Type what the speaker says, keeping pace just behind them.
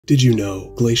Did you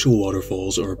know glacial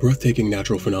waterfalls are a breathtaking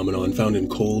natural phenomenon found in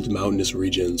cold, mountainous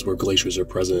regions where glaciers are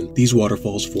present? These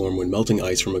waterfalls form when melting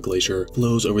ice from a glacier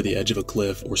flows over the edge of a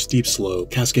cliff or steep slope,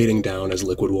 cascading down as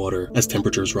liquid water. As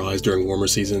temperatures rise during warmer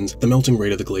seasons, the melting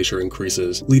rate of the glacier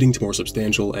increases, leading to more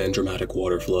substantial and dramatic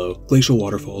water flow. Glacial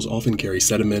waterfalls often carry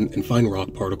sediment and fine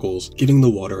rock particles, giving the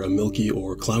water a milky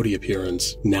or cloudy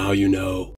appearance. Now you know.